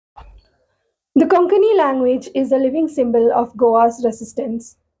The Konkani language is a living symbol of Goa's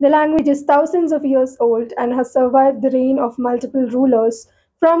resistance. The language is thousands of years old and has survived the reign of multiple rulers,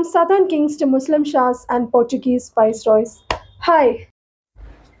 from southern kings to Muslim shahs and Portuguese viceroys. Hi,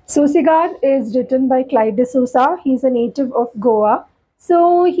 Susegad is written by Clydedsouza. He's a native of Goa.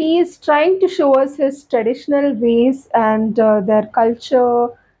 So he is trying to show us his traditional ways and their culture,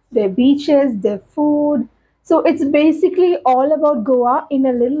 their beaches, their food. So it's basically all about Goa in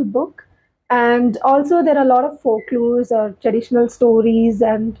a little book. And also there are a lot of folklores or traditional stories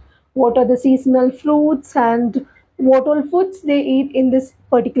and what are the seasonal fruits and what all foods they eat in this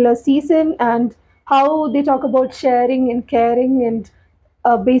particular season and how they talk about sharing and caring and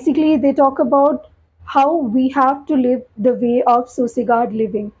basically they talk about how we have to live the way of Susegad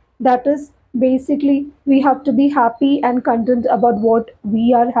living. That is basically we have to be happy and content about what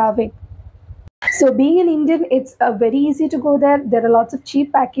we are having. So being an Indian, it's very easy to go there. There are lots of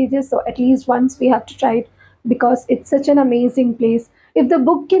cheap packages, so at least once we have to try it because it's such an amazing place. If the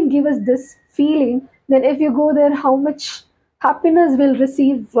book can give us this feeling, then if you go there, how much happiness we'll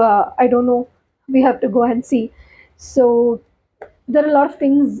receive, I don't know. We have to go and see. So there are a lot of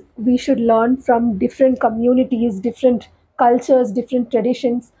things we should learn from different communities, different cultures, different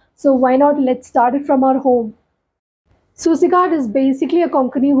traditions. So why not let's start it from our home? Susegad is basically a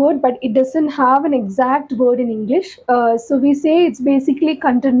Konkani word, but it doesn't have an exact word in English. So we say it's basically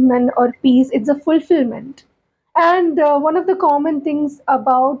contentment or peace. It's a fulfillment. And one of the common things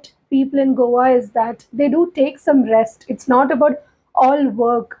about people in Goa is that they do take some rest. It's not about all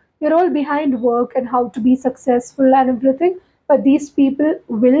work. We're all behind work and how to be successful and everything. But these people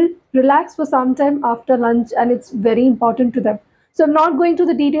will relax for some time after lunch, and it's very important to them. So I'm not going to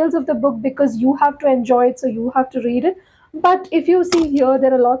the details of the book because you have to enjoy it, so you have to read it. But if you see here,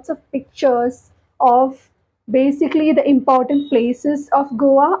 there are lots of pictures of basically the important places of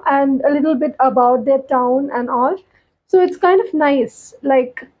Goa and a little bit about their town and all. So it's kind of nice.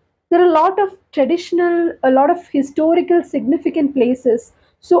 Like there are a lot of traditional, a lot of historical significant places.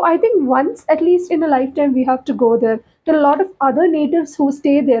 So I think once at least in a lifetime we have to go there. There are a lot of other natives who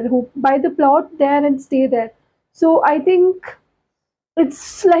stay there, who buy the plot there and stay there. So I think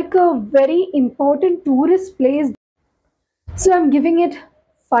it's like a very important tourist place. So I'm giving it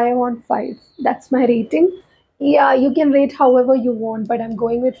 5 on 5. That's my rating. Yeah, you can rate however you want, but I'm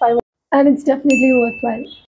going with 5 and it's definitely worthwhile.